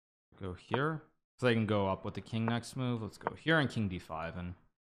go here so I can go up with the king next move. Let's go here and king d5 and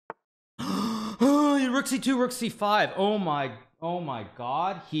rook c2, rook c5. Oh my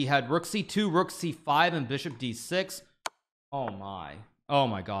god, he had rook c2, rook c5 and bishop d6. Oh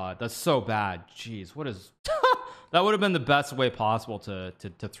my god, that's so bad. Jeez, what is that? Would have been the best way possible to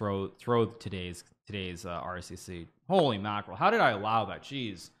throw today's RCC. Holy mackerel, how did I allow that?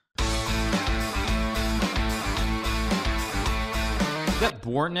 Jeez. That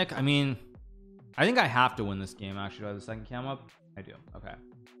Bortnik, I mean, I think I have to win this game. Actually, do I have the second cam up? I do. Okay,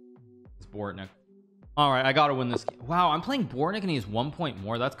 it's Bortnik. All right, I gotta win this game. Wow, I'm playing Bortnik and he's 1 point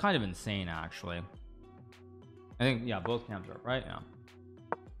more. That's kind of insane, actually. I think, yeah, both cams are up, right? Yeah.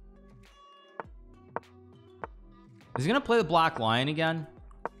 Is he gonna play the black lion again?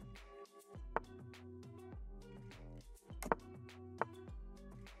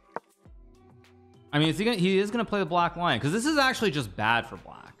 I mean, he is gonna play the black lion because this is actually just bad for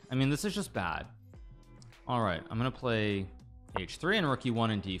black. I mean, this is just bad. All right, I'm gonna play h3 and rook e1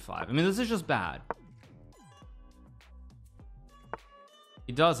 and d5. I mean, this is just bad.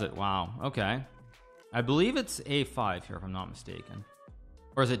 He does it. Wow. Okay, I believe it's a5 here if I'm not mistaken,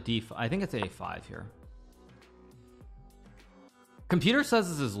 or is it d5? I think it's a5 here. Computer says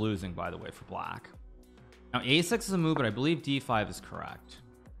this is losing, by the way, for black. Now a6 is a move, but I believe d5 is correct.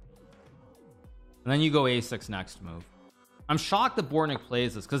 And then you go a6 next move. I'm shocked that Bortnik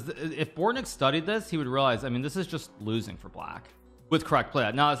plays this because if Bortnik studied this, he would realize, I mean, this is just losing for black with correct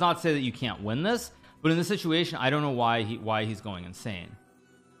play. Now, it's not to say that you can't win this, but in this situation, I don't know why he's going insane.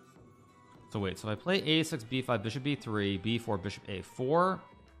 So wait, so if I play a6, b5, bishop b3, b4, bishop a4.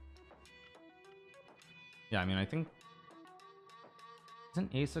 Yeah, I mean, I think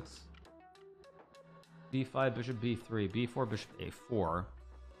isn't a6, b5, bishop b3, b4, bishop a4.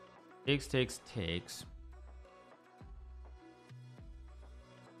 Takes.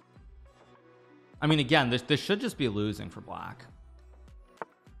 I mean, again, this should just be losing for black.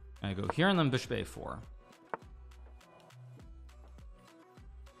 I go here and then bishop a4.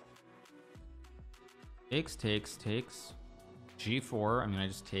 Takes. G4. I mean, I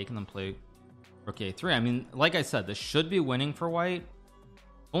just take and then play rook a3. I mean, like I said, this should be winning for white.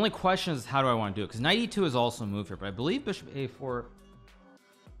 Only question is, how do I want to do it? Because knight e2 is also a move here, but I believe bishop a4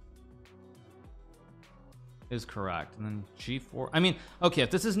 is correct. And then g4. I mean, okay,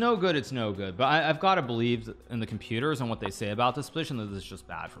 if this is no good, it's no good, but I've got to believe in the computers and what they say about this position that this is just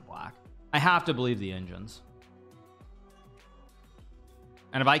bad for black. I have to believe the engines,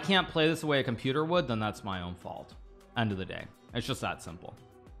 and if I can't play this the way a computer would, then that's my own fault. End of the day, it's just that simple,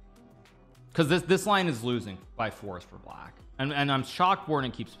 because this line is losing by force for black, and I'm shocked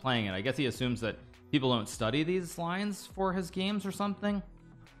Bortnik keeps playing it. I guess he assumes that people don't study these lines for his games or something.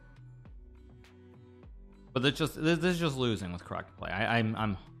 But this is just losing with correct play.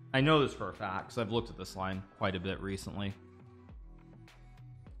 I know this for a fact because I've looked at this line quite a bit recently.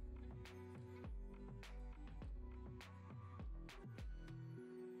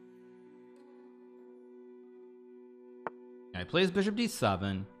 He plays bishop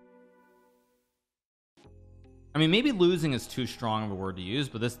d7. I mean, maybe losing is too strong of a word to use,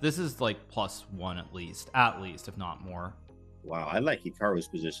 but this is like +1 at least, if not more. Wow, I like Hikaru's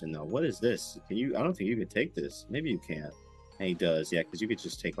position though. What is this? Can you? I don't think you can take this. Maybe you can't. And he does, yeah, because you could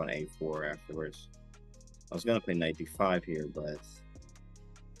just take on a4 afterwards. I was gonna play knight d5 here, but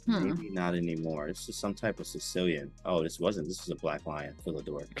maybe not anymore. This is some type of Sicilian. Oh, this wasn't. This is a black lion.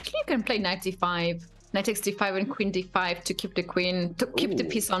 Philidor. You can play knight d5, knight takes d5, and queen d5 to keep the queen, to keep the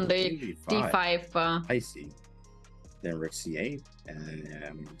piece on the d5. I see. Then rook c8,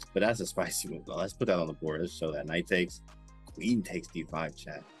 and but that's a spicy move though. Let's put that on the board. Let's show that knight takes. Queen takes d5,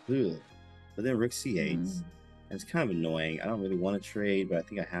 chat. Ugh. But then rook c8. And it's kind of annoying. I don't really want to trade, but I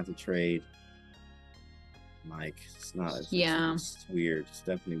think I have to trade. Mike, it's not. It's weird. It's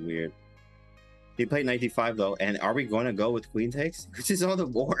definitely weird. He played knight d5 though, and are we going to go with queen takes? Which is on the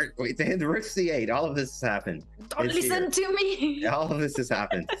board. Wait, then the rook c8. All of this has happened. Don't listen to me. All of this has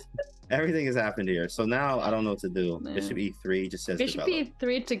happened. Everything has happened here. So now I don't know what to do. Bishop e3 just says bishop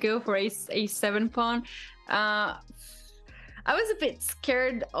e3 to go for a7 pawn. I was a bit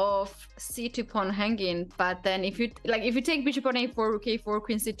scared of c2 pawn hanging, but then if you take bishop on a4, rook a4,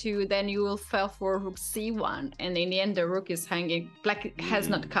 queen c2, then you will fall for rook c1, and in the end the rook is hanging. Black has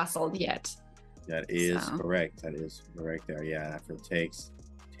not castled yet. That is correct. That is correct there. Yeah, after takes.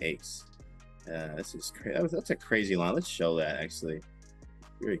 This is crazy. That's a crazy line. Let's show that actually.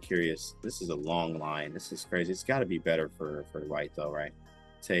 Very curious. This is a long line. This is crazy. It's got to be better for white though, right?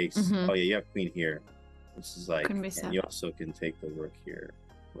 Takes. Oh yeah, you have queen here. This is like, and you also can take the rook here.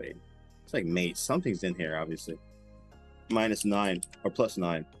 Wait, it's like mate. Something's in here, obviously. -9 or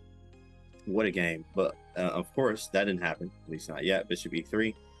 +9. What a game. But of course, that didn't happen. At least not yet. Bishop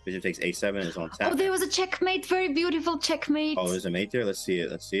e3. Bishop takes a7 is on tap. Oh, there was a checkmate. Very beautiful checkmate. Oh, there's a mate there. Let's see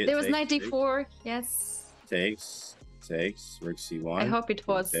it. Let's see it. There was knight d4. Yes. Takes. Rook c1. I hope it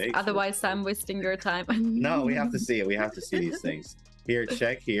was. Takes, Otherwise, I'm wasting your time. No, we have to see it. We have to see these things. Here,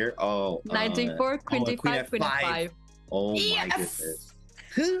 check here. Oh. Knight d4, queen d5, queen f5. Oh Yes! my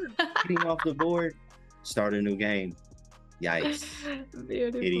goodness. Getting off the board. Start a new game. Yikes.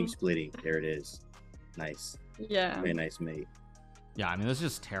 Beautiful. Hitting, splitting. There it is. Nice. Yeah. Very nice mate. Yeah, I mean, this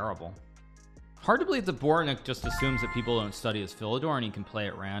is just terrible. Hard to believe that Bortnick just assumes that people don't study his Philidor and he can play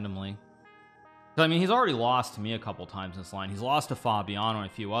it randomly. I mean, he's already lost to me a couple times in this line. He's lost to Fabiano and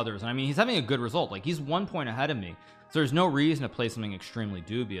a few others. And I mean, he's having a good result. Like, he's 1 point ahead of me. So there's no reason to play something extremely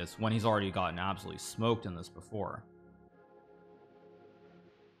dubious when he's already gotten absolutely smoked in this before.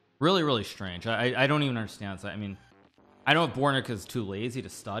 Really, really strange. I don't even understand that. I mean, I know Bortnick is too lazy to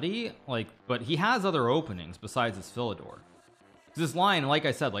study, like, but he has other openings besides his Philidor. This line, like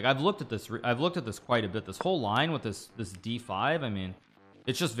I said, like I've looked at this quite a bit. This whole line with this d5, I mean,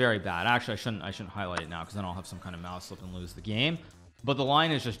 it's just very bad. Actually, I shouldn't highlight it now because then I'll have some kind of mouse slip and lose the game. But the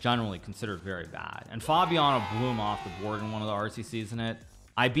line is just generally considered very bad. And Fabiano blew him off the board in one of the RCCs in it.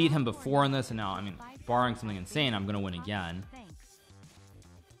 I beat him before in this, and now, I mean, barring something insane, I'm going to win again.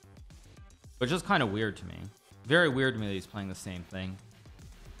 But just kind of weird to me. Very weird to me that he's playing the same thing.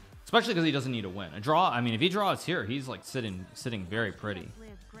 Especially because he doesn't need a win. A draw, I mean, if he draws here, he's like sitting very pretty.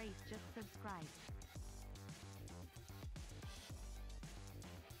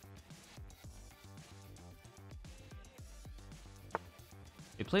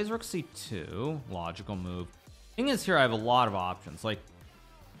 He plays rook c2, logical move. Thing is, here I have a lot of options. Like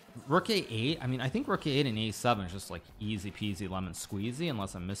rook a8. I mean, I think rook a8 and a7 is just like easy peasy lemon squeezy,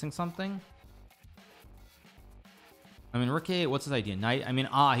 unless I'm missing something. I mean, rook a8, what's his idea? Knight. I mean,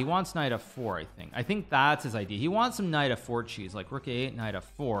 he wants knight f4. I think that's his idea. He wants some knight f4 cheese, like rook a8, knight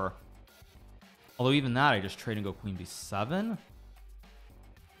f4. Although even that, I just trade and go queen b7.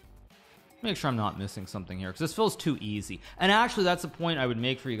 Make sure I'm not missing something here, because this feels too easy. And actually, that's the point I would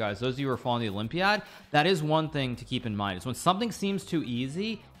make for you guys, those of you who are following the Olympiad. That is one thing to keep in mind, is when something seems too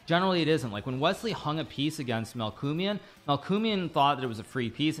easy, generally it isn't. Like when Wesley hung a piece against Melkumian thought that it was a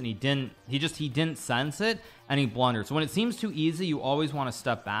free piece, and he didn't sense it, and he blundered. So when it seems too easy, you always want to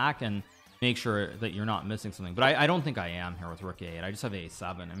step back and make sure that you're not missing something. But I don't think I am here with rook a8. I just have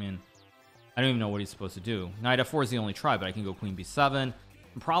a7. I mean, I don't even know what he's supposed to do. Knight f4 is the only try, but I can go queen b7.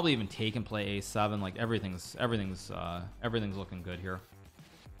 Probably even take and play a7. Like everything's looking good here.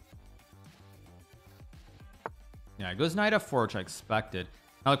 Yeah, it goes knight f4, which I expected.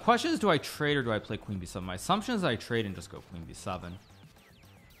 Now the question is, do I trade or do I play queen b7? My assumption is that I trade and just go queen b7.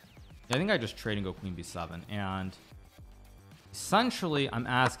 Yeah, I think I just trade and go queen b7. And essentially, I'm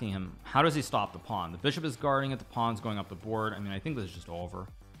asking him, how does he stop the pawn? The bishop is guarding it, the pawn's going up the board. I mean, I think this is just over.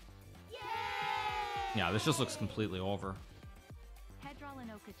 Yeah, this just looks completely over.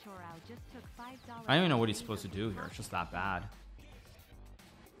 I don't even know what he's supposed to do here. It's just that bad.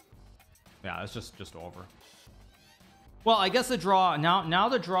 Yeah, it's just over. Well, I guess the draw now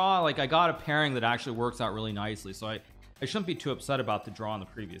the draw, like I got a pairing that actually works out really nicely, so I shouldn't be too upset about the draw in the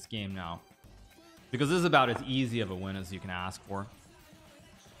previous game now, because this is about as easy of a win as you can ask for.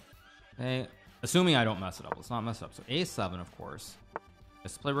 Okay, assuming I don't mess it up. Let's not mess it up. So a7, of course.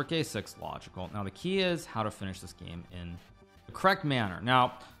 Let's play rook a6, logical. Now the key is how to finish this game in the correct manner.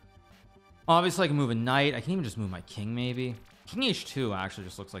 Now obviously I can move a knight. I can even just move my king, maybe. King h2 actually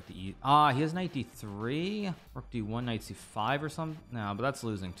just looks like the he has knight d3, rook d1, knight c5 or something. No, but that's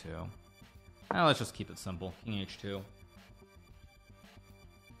losing too. Now let's just keep it simple. King h2.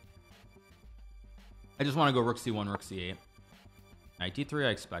 I just want to go rook c1, rook c8. Knight d3, I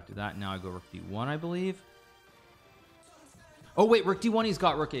expected that. Now I go rook d1, I believe. Oh wait, rook d1, he's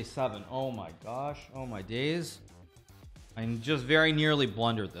got rook a7. Oh my gosh, oh my days. I just very nearly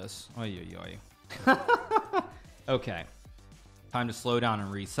blundered this. Oy, oy, oy. Okay, time to slow down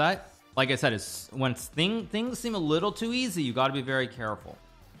and reset. Like I said, it's when things seem a little too easy, you got to be very careful.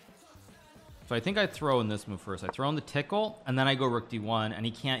 So I think I throw in this move first. I throw in the tickle, and then I go rook d1, and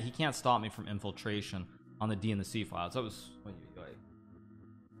he can't stop me from infiltration on the d and the c files. That was oy, oy, oy.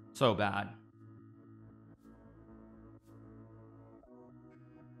 So bad.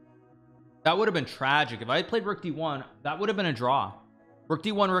 That would have been tragic. If I had played rook d1, that would have been a draw. Rook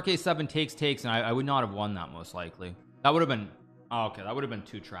d1, rook a7 takes, and I would not have won that, most likely. That would have been... Oh, okay, that would have been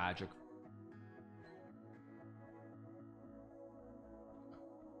too tragic.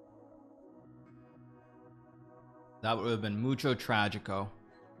 That would have been mucho tragico.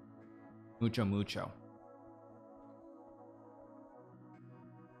 Mucho.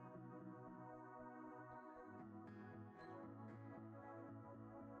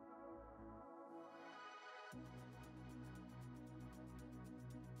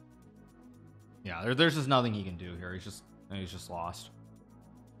 Yeah, there's just nothing he can do here. He's just lost.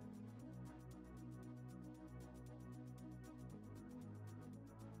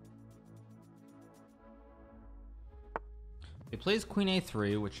 He plays Queen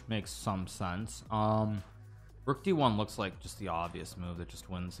A3, which makes some sense. Rook D1 looks like just the obvious move that just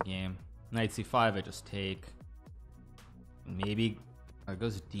wins the game. Knight C5, I just take. Maybe it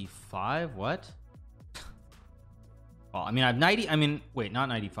goes D5. What? Well, I mean, wait, not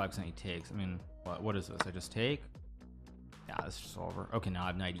knight E5 because he takes. I mean, what is this? I just take. Yeah, this is just over. Okay, now I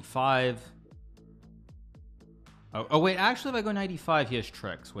have knight E5. Oh, wait, actually, if I go knight E5, he has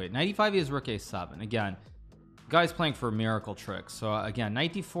tricks. Wait, knight E5, he has rook A7. Again, guy's playing for miracle tricks. So again,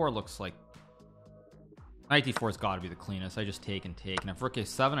 knight D4 looks like knight D4 has got to be the cleanest. I just take and take, and if rook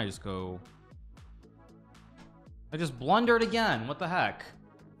A7, I just go. I just blundered again. What the heck?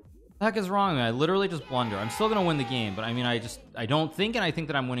 What the heck is wrong? I literally just blunder. I'm still gonna win the game, but I mean, I don't think, and I think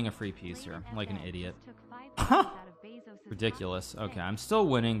that I'm winning a free piece here. I'm like an idiot. Ridiculous. Okay, I'm still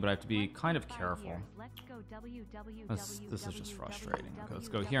winning, but I have to be kind of careful. This is just frustrating. Okay, let's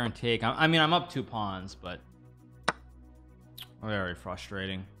go here and take. I mean, I'm up 2 pawns, but very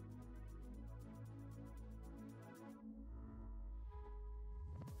frustrating.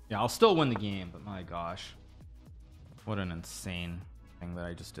 Yeah, I'll still win the game, but my gosh, what an insane thing that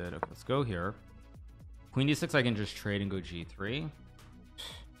I just did. Okay, let's go here. Queen D6, I can just trade and go G3.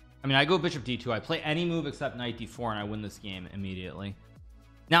 I mean, I go bishop D2. I play any move except knight D4, and I win this game immediately.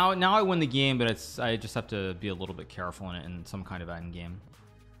 Now I win the game, but I just have to be a little bit careful in it in some kind of end game.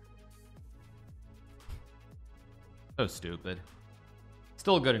 So stupid.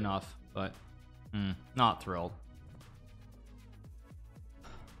 Still good enough, but not thrilled.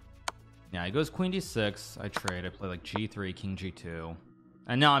 Yeah, he goes Queen D6. I trade. I play like G3, King G2.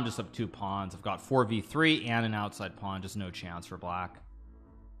 And now I'm just up 2 pawns. I've got 4v3 and an outside pawn. Just no chance for black.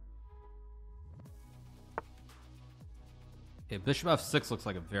 Okay, bishop F6 looks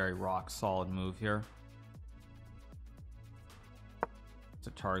like a very rock solid move here.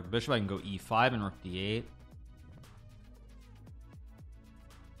 To target the bishop, I can go E5 and rook D8.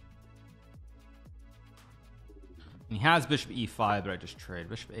 And he has bishop E5, but I just trade.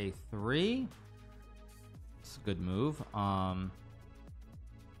 Bishop A3. It's a good move.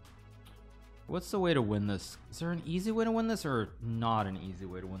 What's the way to win this? Is there an easy way to win this or not an easy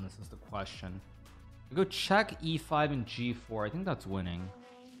way to win this is the question. I go check E5 and G4. I think that's winning.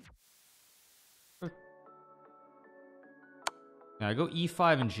 Yeah, I go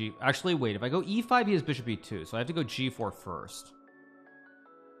E5 and G. Actually, wait. If I go E5, he has bishop E2. So I have to go G4 first.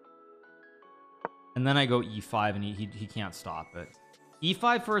 And then I go E5 and he can't stop it.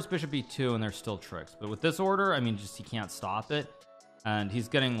 E5 first, bishop E2, and there's still tricks. But with this order, I mean, just he can't stop it. And he's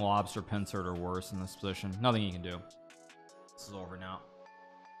getting lobster pincered or worse in this position. Nothing he can do. This is over now.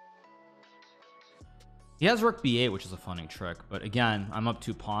 He has rook B8, which is a funny trick. But again, I'm up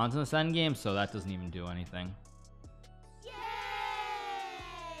 2 pawns in this endgame, so that doesn't even do anything. Yay!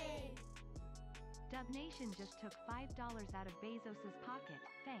 Dub Nation just took $5 out of Bezos's pocket.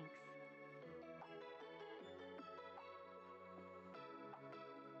 Thanks.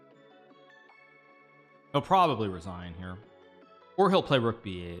 He'll probably resign here. Or he'll play rook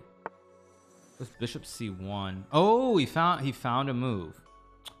B8. With bishop C1. Oh, he found a move.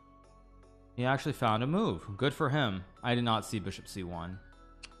 He actually found a move. Good for him. I did not see bishop C1.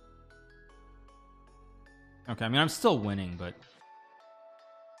 Okay, I mean, I'm still winning, but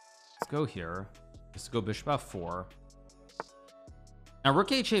let's go here. Just go bishop F4. Now, rook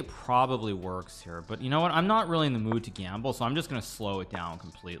H8 probably works here, but you know what? I'm not really in the mood to gamble, so I'm just going to slow it down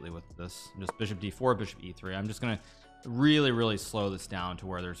completely with this. Just bishop D4, bishop E3. I'm just going to really, really slow this down to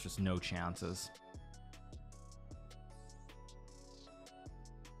where there's just no chances.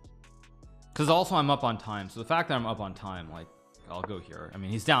 Because also I'm up on time, so the fact that I'm up on time, like, I'll go here. I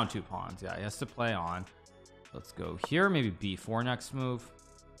mean, he's down 2 pawns. Yeah, he has to play on. Let's go here. Maybe B4 next move.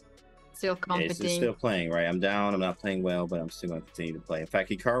 Still competing. Yeah, it's still playing, right? I'm down. I'm not playing well, but I'm still going to continue to play. In fact,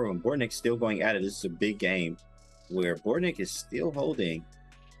 Hikaru and Bortnik still going at it. This is a big game where Bortnik is still holding,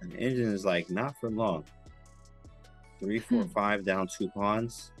 and the engine is like not for long. 3, 4, 5 down 2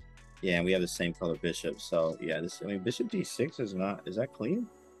 pawns. Yeah, and we have the same color bishop. So yeah, this. I mean, bishop D6 is not. Is that clean?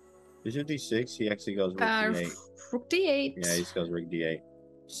 Bishop D6. He actually goes rook D8. Rook D8. Yeah, he just goes rook D8.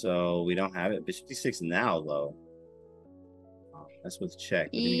 So we don't have it. Bishop D6 now though. That's with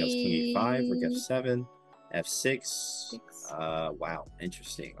check. But then he goes King E5, rook F7, F6. Wow,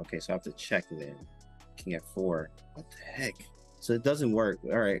 interesting. Okay, so I have to check then. King F4. What the heck? So it doesn't work.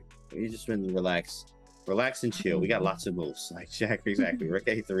 All right, you just want to relax and chill. We got lots of moves. Like check, exactly. Rook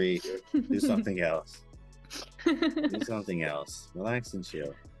A3. Do something else. Do something else. Relax and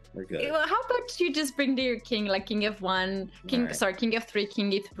chill. We're good. Well, how about you just bring your king, like king f1, king, Alright. sorry, king f3,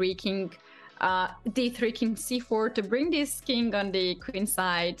 king e3, king d3, king c4 to bring this king on the queen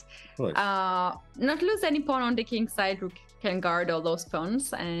side. Push. Not lose any pawn on the king side. Rook can guard all those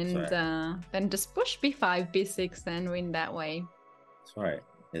pawns, and then just push b5, b6, and win that way. That's right.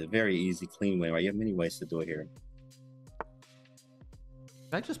 It's a very easy, clean way. Right? You have many ways to do it here.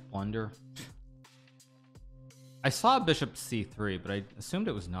 Did I just blunder? I saw bishop c3, but I assumed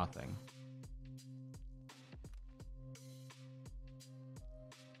it was nothing.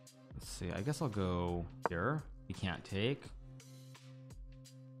 Let's see. I guess I'll go here. He can't take.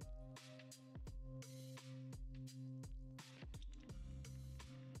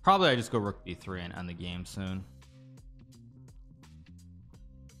 Probably I just go rook b3 and end the game soon.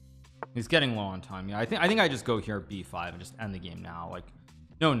 He's getting low on time. Yeah, I think I just go here b5 and just end the game now. Like,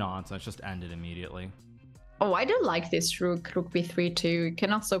 no nonsense, just end it immediately. Oh, I don't like this rook b3 too. You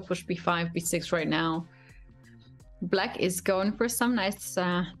can also push b5, b6 right now. Black is going for some nice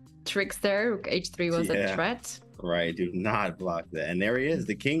tricks there. Rook h3 was a threat. Right, do not block that. And there he is,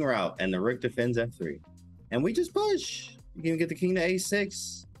 the king route, and the rook defends f3. And we just push. You can get the king to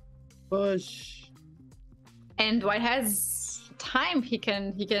a6. Push. And White has time. He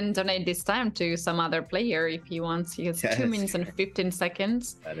can donate this time to some other player if he wants. He has 2 minutes and 15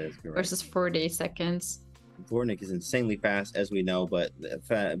 seconds. That is correct. Versus 40 seconds. Dvornik is insanely fast, as we know, but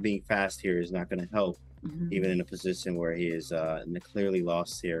being fast here is not going to help, even in a position where he is clearly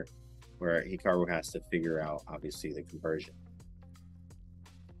lost here, where Hikaru has to figure out, obviously, the conversion.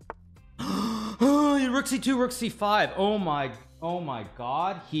 Rook c2, rook c5. Oh my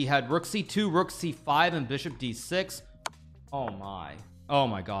god. He had rook c2, rook c5, and bishop d6. Oh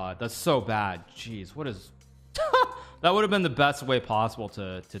my god. That's so bad. Jeez, what is... That would have been the best way possible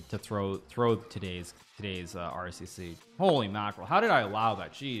to throw today's RCC. Holy mackerel. How did I allow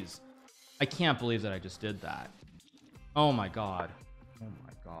that? Jeez. I can't believe that I just did that. Oh my god. Oh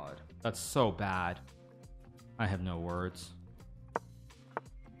my god. That's so bad. I have no words.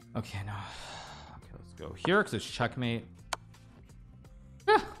 Okay, no. Okay, let's go here because it's checkmate.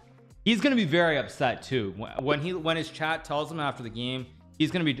 He's gonna be very upset too when his chat tells him after the game.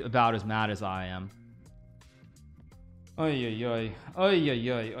 He's gonna be about as mad as I am. Oy, oy, oy. Oy,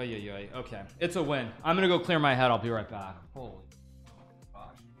 oy, oy, oy, oy, oy. Okay, it's a win. I'm gonna go clear my head. I'll be right back. Holy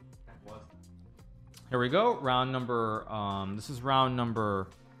gosh. Here we go. Round number this is round number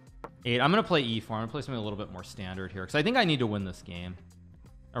 8. I'm gonna play e4. I'm gonna play something a little bit more standard here because I think I need to win this game.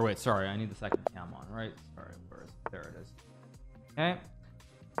 Or wait, sorry, I need the second cam on, right? Sorry, where is it? There it is. Okay.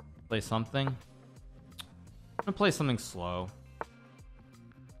 Play something. I'm gonna play something slow.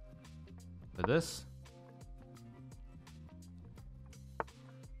 For this.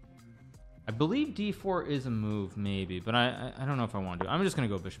 I believe d4 is a move, maybe, but I don't know if I want to do it. I'm just gonna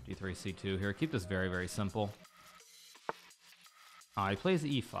go bishop d3, c2 here. Keep this very, very simple. He plays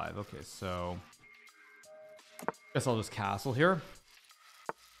e5. Okay, so guess I'll just castle here.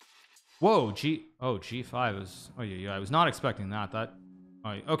 Whoa, g5 is... Oh yeah, I was not expecting that.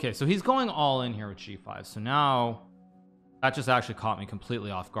 Okay, so he's going all in here with g5. So now that just actually caught me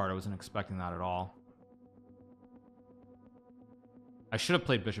completely off guard. I wasn't expecting that at all. I should have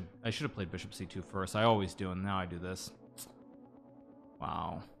played bishop c2 first. I always do, and now I do this.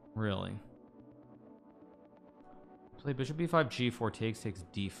 Wow, really? Play bishop b5, g4 takes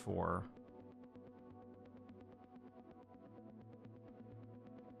d4.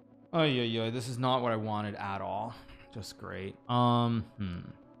 Oh yeah, this is not what I wanted at all. Just great.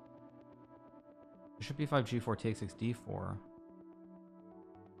 Bishop b5, g4 takes d4.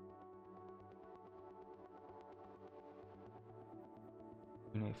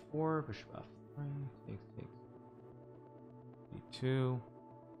 Queen a4, bishop f3, takes d2.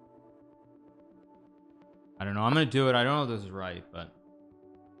 I don't know. I'm gonna do it. I don't know if this is right, but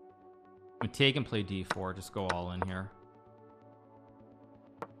I'm gonna take and play d4. Just go all in here.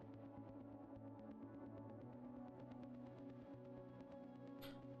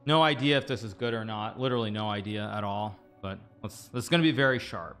 No idea if this is good or not. Literally no idea at all. But this is going to be very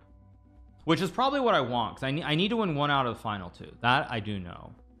sharp, which is probably what I want because I need to win 1 out of the final 2. That I do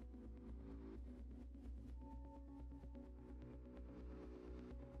know.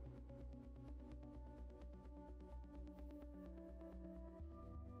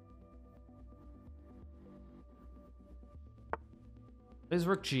 Is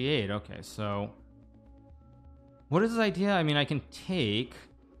rook g8. Okay, so what is his idea? I mean, I can take...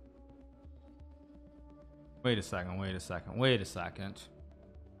 Wait a second. Wait,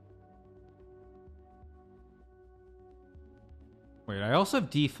 I also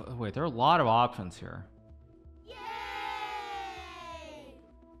have d5. Wait, there are a lot of options here. Yay!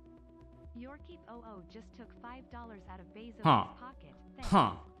 Your keep 00 just took $5 out of Bezos' Huh. pocket. Thanks.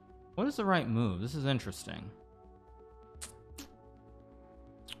 Huh. What is the right move? This is interesting.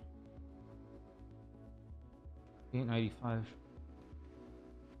 $8.95.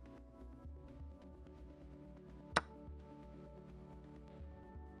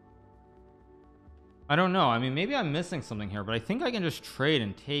 I don't know. I mean, maybe I'm missing something here, but I think I can just trade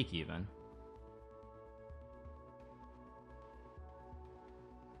and take even.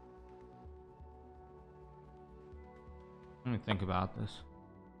 Let me think about this.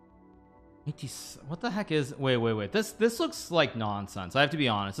 What the heck is... Wait. This looks like nonsense. I have to be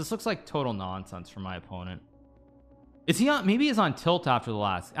honest. This looks like total nonsense for my opponent. Is he on... Maybe he's on tilt after the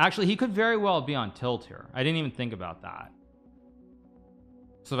last... Actually, he could very well be on tilt here. I didn't even think about that.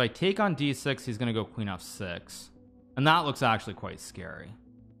 So if I take on d6, he's going to go queen f6. And that looks actually quite scary.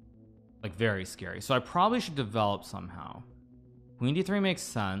 Like, very scary. So I probably should develop somehow. Queen d3 makes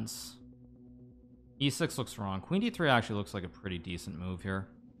sense. e6 looks wrong. Queen d3 actually looks like a pretty decent move here.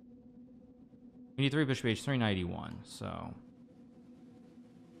 Queen d3, bishop h3, knight e1. So...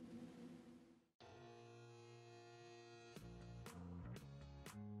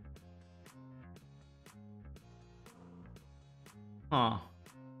 Huh.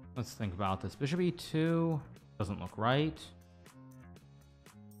 Let's think about this. Bishop e2 doesn't look right.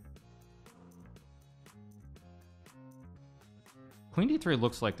 Queen d3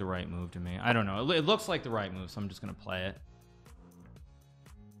 looks like the right move to me. I don't know. It looks like the right move, so I'm just going to play it.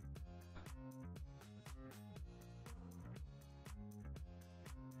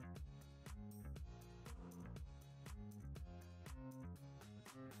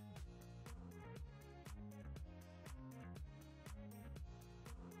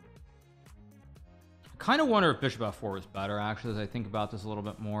 Kind of wonder if bishop f4 was better, actually, as I think about this a little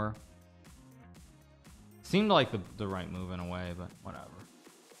bit more. Seemed like the right move in a way, but whatever.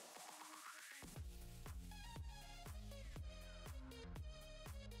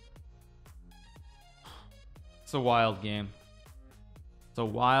 It's a wild game. It's a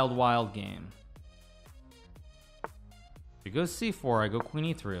wild game. If he goes c4, I go queen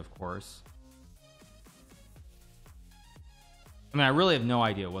e3, of course. I mean, I really have no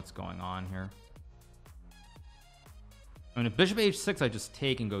idea what's going on here. I mean, if bishop h6, I just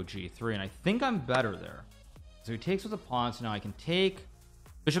take and go g3, and I think I'm better there. So he takes with a pawn, so now I can take.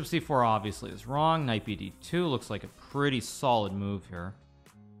 Bishop c4 obviously is wrong. Knight bd2 looks like a pretty solid move here.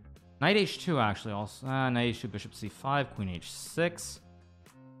 Knight h2 actually also. Knight h2, bishop c5, queen h6.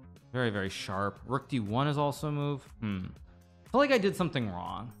 Very sharp. Rook d1 is also a move. I feel like I did something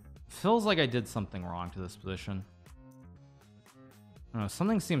wrong. Feels like I did something wrong to this position. I don't know,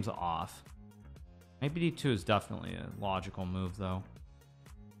 something seems off. Knight bd2 is definitely a logical move, though.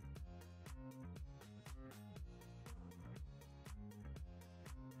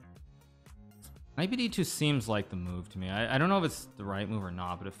 Knight bd2 seems like the move to me. I don't know if it's the right move or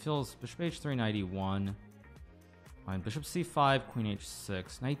not, but it feels bishop h3, knight e1. Fine. Bishop c5, queen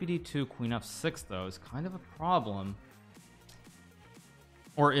h6. Knight bd2, queen f6, though, is kind of a problem.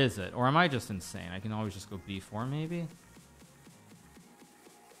 Or is it? Or am I just insane? I can always just go b4, maybe?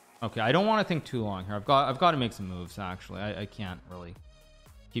 Okay, I don't want to think too long here. I've got to make some moves, actually. I can't really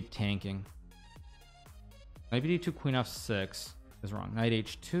keep tanking. Knight bd2, queen f6 is wrong. Knight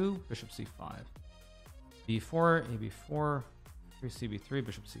h2, bishop c5. b4, ab4, 3 cb3,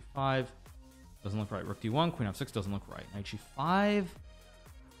 bishop c5. Doesn't look right. Rook d1, queen f6 doesn't look right. Knight g5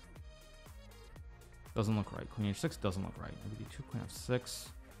 doesn't look right. Queen h6 doesn't look right. Knight bd2, queen f6.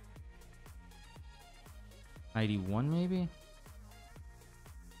 Knight e1 maybe?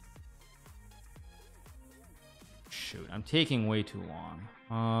 Shoot, I'm taking way too long.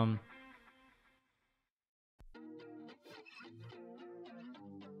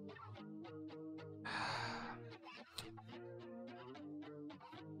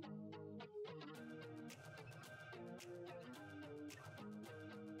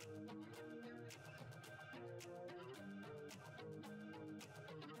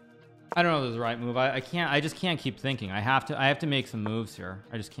 I don't know if this is the right move. I just can't keep thinking. I have to make some moves here.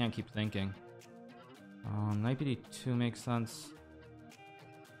 I just can't keep thinking. Knight bd2 makes sense.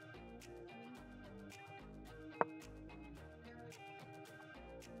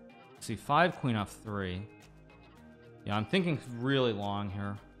 c5, queen f3. Yeah, I'm thinking really long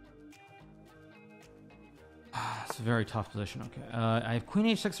here. It's a very tough position. Okay, I have queen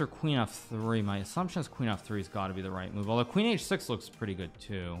h6 or queen f3. My assumption is queen f3 has got to be the right move, although queen h6 looks pretty good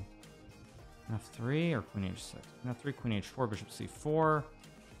too. Queen f3 or queen h6? Queen f3, queen h4, bishop c4.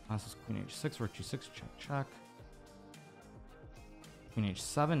 This is queen h6, rook g6, check. Queen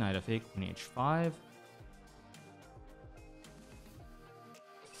h7, knight f8, queen h5.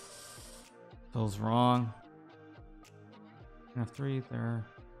 Feels wrong. F3 there.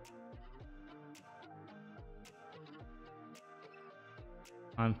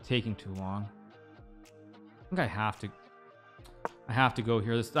 I'm taking too long. I think I have to go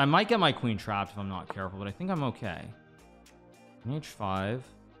here. I might get my queen trapped if I'm not careful, but I think I'm okay. H5.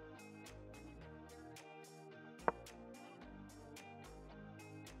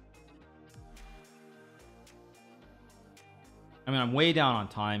 I mean, I'm way down on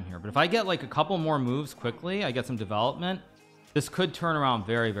time here, but if I get like a couple more moves quickly, I get some development, this could turn around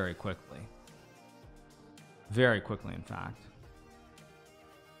very, very quickly. Very quickly, in fact.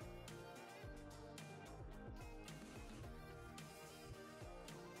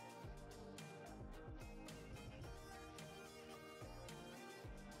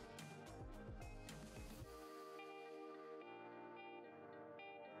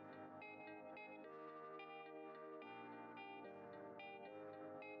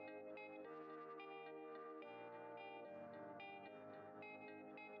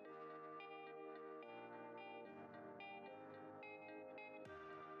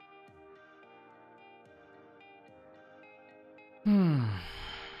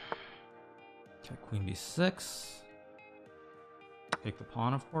 Okay, queen b6. Take the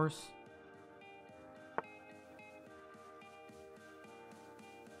pawn, of course.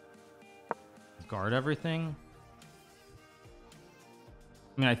 Guard everything.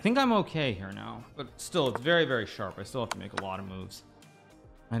 I mean, I think I'm okay here now, but still, it's very, very sharp. I still have to make a lot of moves.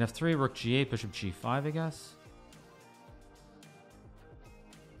 Knight f3, rook g8, bishop g5, I guess.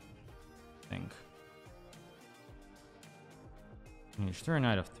 I think. H3,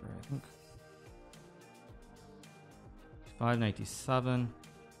 knight f3, I think. 5, knight d7.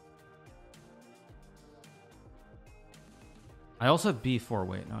 I also have b4.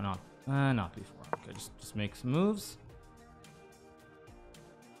 Wait, no, not b4. Okay, just make some moves.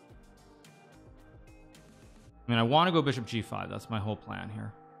 I mean, I want to go bishop g5. That's my whole plan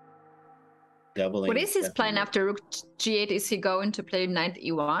here. Doubling. What is his plan after rook g8? Is he going to play knight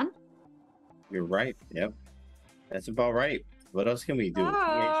e1? You're right. Yep. That's about right. What else can we do? King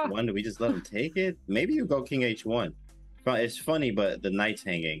h1? Do we just let him take it? Maybe you go king h1. It's funny, but the knight's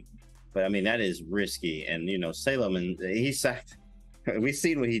hanging. But I mean, that is risky. And you know, Salem, and he sacked. We've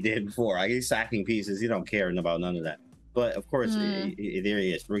seen what he did before. He's sacking pieces. He don't care about none of that. But of course, there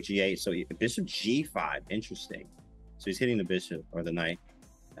he is. Rook g8. So bishop g5. Interesting. So he's hitting the bishop or the knight.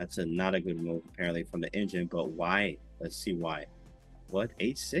 That's not a good move apparently from the engine. But why? Let's see why. What?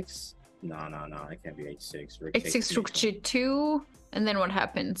 h6? No. It can't be h6. Rook h6, rook g2, and then what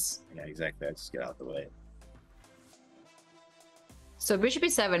happens? Yeah, exactly. I just get out the way. So bishop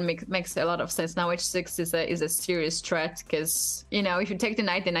e7 makes a lot of sense. Now h6 is a serious threat because, you know, if you take the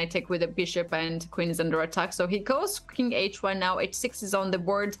knight, then I take with the bishop and queen is under attack. So he goes king h1 now. h6 is on the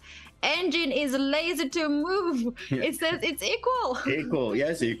board. Engine is lazy to move. It says it's equal. Equal. Yeah,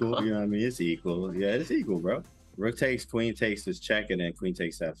 it's equal. You know what I mean? It's equal. Yeah, it's equal, bro. Rook takes, queen takes this check, and then queen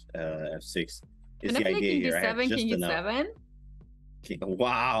takes f6. Is the idea here. I have just enough.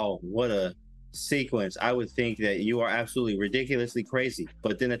 Wow, what a sequence. I would think that you are absolutely ridiculously crazy,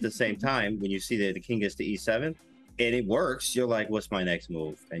 but then at the same time, when you see that the king gets to e7 and it works, you're like, what's my next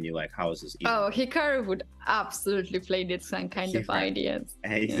move? And you're like, how is this even? Hikaru would absolutely play this kind of ideas.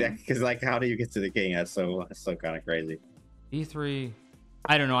 Exactly, because like, how do you get to the king? That's so kind of crazy. e3,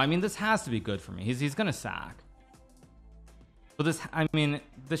 I don't know. I mean, this has to be good for me. He's gonna sack, but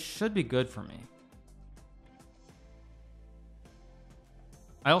this should be good for me.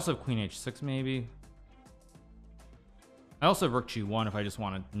 I also have queen h6 maybe. I also have rook g1 if I just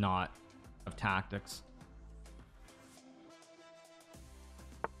want to not have tactics.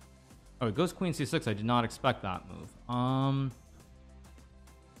 Oh, it goes queen c6. I did not expect that move.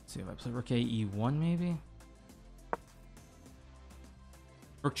 Let's see if I play rook a e1 maybe.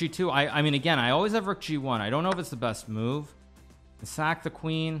 Rook g2. I mean, again, I always have rook g1. I don't know if it's the best move. Sack the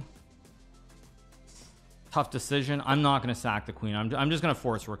queen. Tough decision. I'm not going to sack the queen. I'm just going to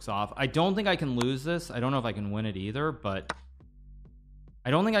force rooks off. I don't think I can lose this. I don't know if I can win it either, but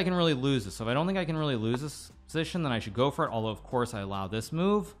I don't think I can really lose this. So if I don't think I can really lose this position, then I should go for it. Although, of course, I allow this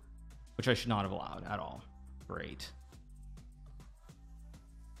move, which I should not have allowed at all. Great.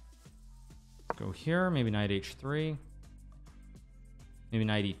 Go here. Maybe knight h3. Maybe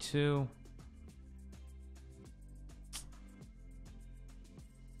knight e2.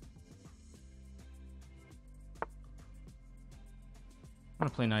 I'm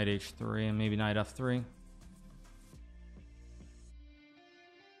gonna play knight h3 and maybe knight f3.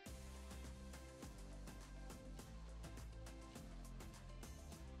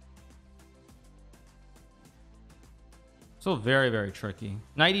 Still very, very tricky.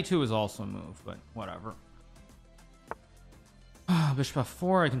 Knight e2 is also a move, but whatever. Bishop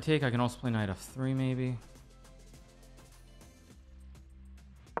f4 I can take. I can also play knight f3 maybe.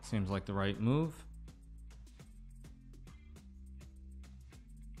 Seems like the right move.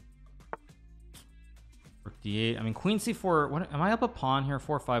 Rook d8. I mean, queen c4. What am I up a pawn here?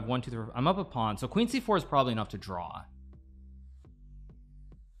 4 5 1 2 3. I'm up a pawn, so queen c4 is probably enough to draw.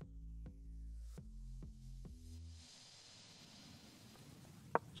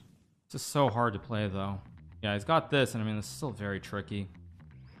 This is so hard to play though. Yeah, he's got this, and I mean, this is still very tricky.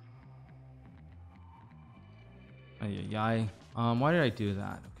 Ay. Why did I do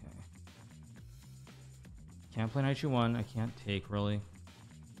that? Okay. Can't play knight g1. I can't take, really.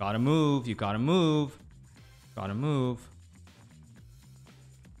 Gotta move. You gotta move. Gotta move.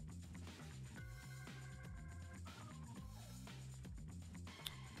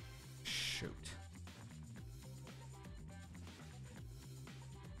 Shoot.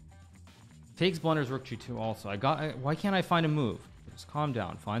 Takes, blunders, rook g2 also. Why can't I find a move? Just calm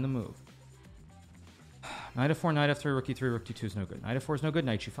down. Find the move. Knight f4, knight f3, rook e3, rook d2 is no good. Knight f4 is no good.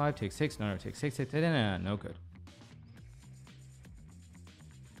 Knight g5 takes 6. No, takes 6. No good.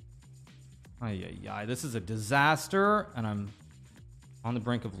 Ay. This is a disaster, and I'm on the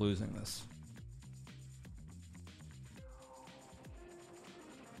brink of losing this.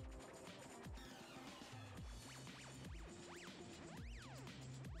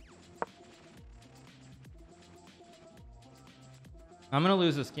 I'm gonna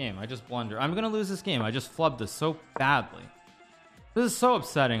lose this game. I just blunder. I'm gonna lose this game. I just flubbed this so badly. This is so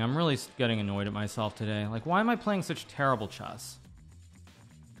upsetting. I'm really getting annoyed at myself today. Like, why am I playing such terrible chess?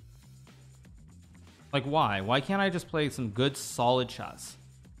 Like, why? Why can't I just play some good, solid chess?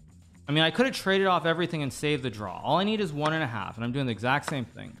 I mean, I could have traded off everything and saved the draw. All I need is 1.5, and I'm doing the exact same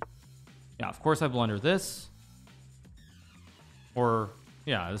thing. Yeah, of course I blunder this. Or,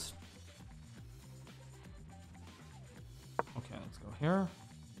 yeah, this... Okay, let's go here.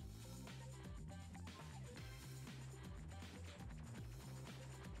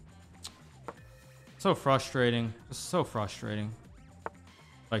 So frustrating. Just so frustrating.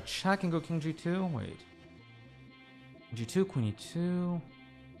 Do I check and go king g2? Wait. G2, queen e2.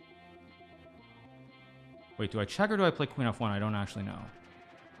 Wait, do I check or do I play queen f1? I don't actually know.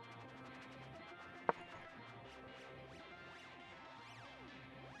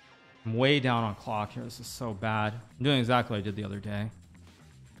 I'm way down on clock here. This is so bad. I'm doing exactly what I did the other day.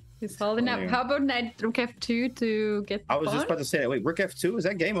 He's holding up. How about knight rook f2 to get the I was pawn? just about to say that. Wait, rook f2? Is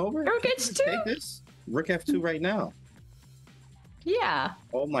that game over? Rook Take h2? this? Rook f2 right now. Yeah.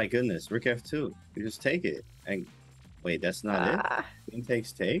 Oh my goodness, rook f2. You just take it. And wait, that's not it? Queen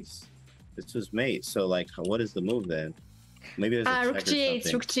takes. This was mate. So, like, what is the move then? Maybe there's a check rook or g8,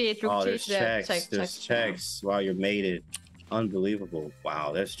 something. rook g8, rook Oh, g8. there's checks. There's checks. Wow, you're mated. Unbelievable.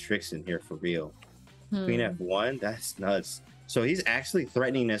 Wow, there's tricks in here for real. Queen f1? That's nuts. So he's actually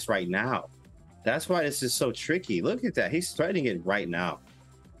threatening this right now. That's why this is so tricky. Look at that. He's threatening it right now.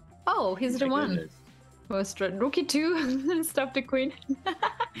 Oh, he's the My one. goodness. Rook e2. Stop the queen. Rook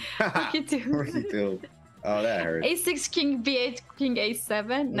e2. Rook e2. Oh, that hurt. a6, king b8, king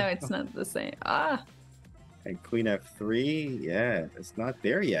a7. No, it's not the same. And queen f3. Yeah, it's not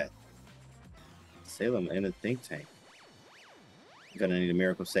there yet. Salem in a think tank. Gonna need a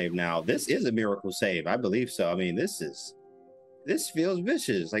miracle save now. This is a miracle save. I believe so. I mean, this feels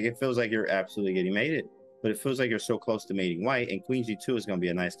vicious. Like, it feels like you're absolutely getting mated, but it feels like you're so close to mating white, and queen g2 is gonna be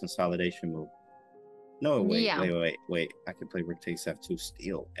a nice consolidation move. No, wait. I can play rook takes f2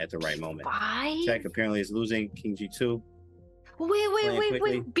 steal at the right moment. Check apparently is losing. King g2.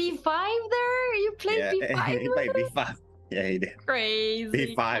 Wait. b5 there? You played b5? He played b5. Yeah, he did.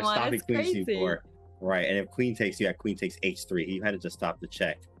 Crazy. b5, stopping queen crazy. c4. Right, and if queen takes, you got queen takes h3. He had to just stop the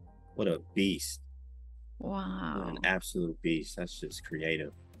check. What a beast. Wow. An absolute beast. That's just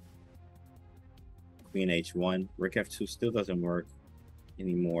creative. Queen h1. Rook f2 still doesn't work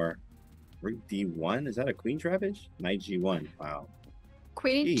anymore. Rook d1. Is that a queen trappage? Knight g1. Wow.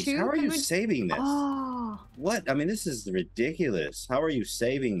 Queen Jeez, e2. how are you saving this? Oh. What? I mean, this is ridiculous. How are you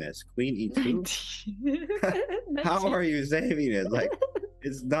saving this? Queen e2? How are you saving it? Like,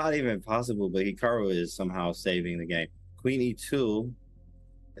 it's not even possible, but Hikaru is somehow saving the game. Queen e2.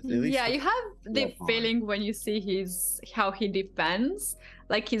 Yeah, you have the feeling when you see how he defends,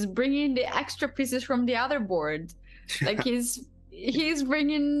 like he's bringing the extra pieces from the other board, like he's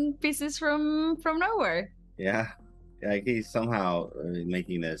bringing pieces from nowhere. Yeah, like he's somehow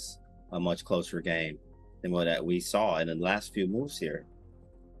making this a much closer game than what we saw in the last few moves here.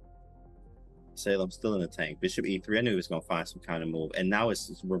 Salem still in the tank. Bishop e3. I knew he was going to find some kind of move, and now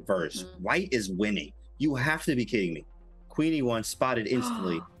it's reversed. White is winning. You have to be kidding me. Queen E1 spotted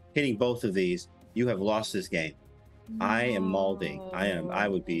instantly, hitting both of these. You have lost this game. I am mauling. I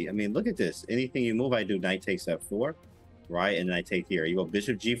would be. I mean, look at this. Anything you move, I do knight takes f4, right? And then I take here. You go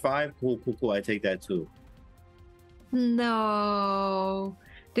bishop g5. Cool, cool, cool. I take that too. No,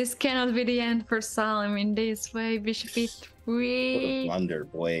 this cannot be the end for Salim in this way. Bishop What a e3. blunder,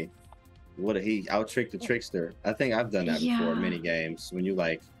 boy. He out-tricked the trickster. I think I've done that before in many games. When you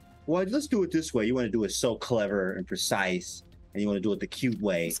like, well, let's do it this way. You want to do it so clever and precise, and you want to do it the cute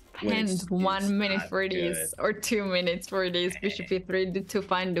way. Spend 1 minute for this or 2 minutes for this bishop e3 to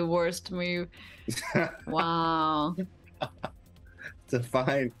find the worst move. Wow. To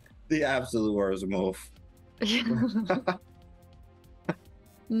find the absolute worst move.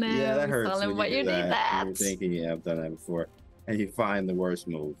 No, Yeah, that hurts. Salim, when but you do did that. You're thinking, yeah, I've done that before, and you find the worst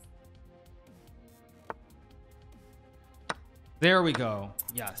move. There we go.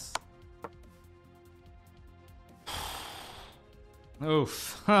 Yes.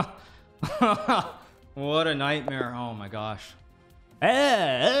 Oof. What a nightmare. Oh my gosh.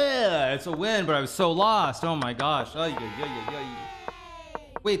 It's a win, but I was so lost. Oh my gosh.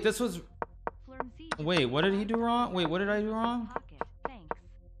 Wait, this was... Wait, what did he do wrong? Wait, what did I do wrong?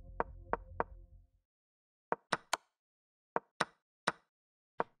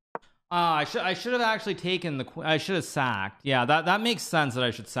 I should have actually taken the queen. I should have sacked. Yeah, that makes sense that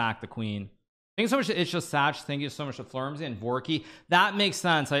I should sack the queen. Thank you so much to It's Just Satch. Thank you so much to Flurmsy and Vorky. That makes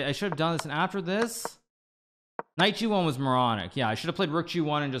sense. I should have done this. And after this, knight g1 was moronic. Yeah, I should have played rook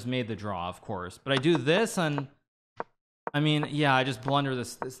g1 and just made the draw, of course. But I do this and... I mean, yeah, I just blunder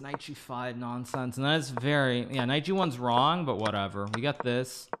this knight g5 nonsense. And that is very... Yeah, knight g1's wrong, but whatever. We got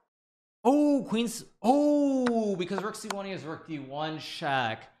this. Oh, queen's... Oh, because rook c1 is rook d1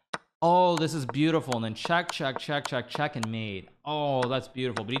 check. Oh, this is beautiful. And then check, check, check, check, check, and mate. Oh, that's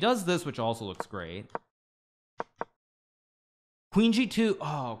beautiful. But he does this, which also looks great. Queen g2.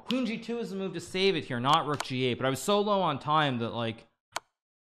 Oh, queen g2 is the move to save it here, not rook g8. But I was so low on time that, like...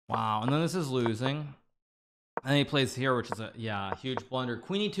 Wow. And then this is losing. And then he plays here, which is a, yeah, huge blunder.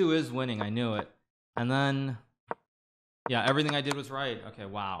 Queen e2 is winning. I knew it. And then... Yeah, everything I did was right. Okay,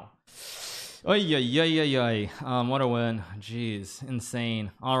 wow. What a win. Jeez, insane.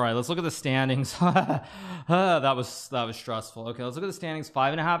 All right, let's look at the standings. That was stressful. Okay, let's look at the standings.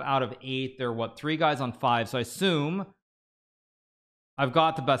 5.5 out of 8. There are what, 3 guys on 5. So I assume I've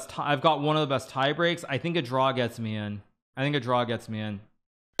got the best. I've got one of the best tie breaks. I think a draw gets me in.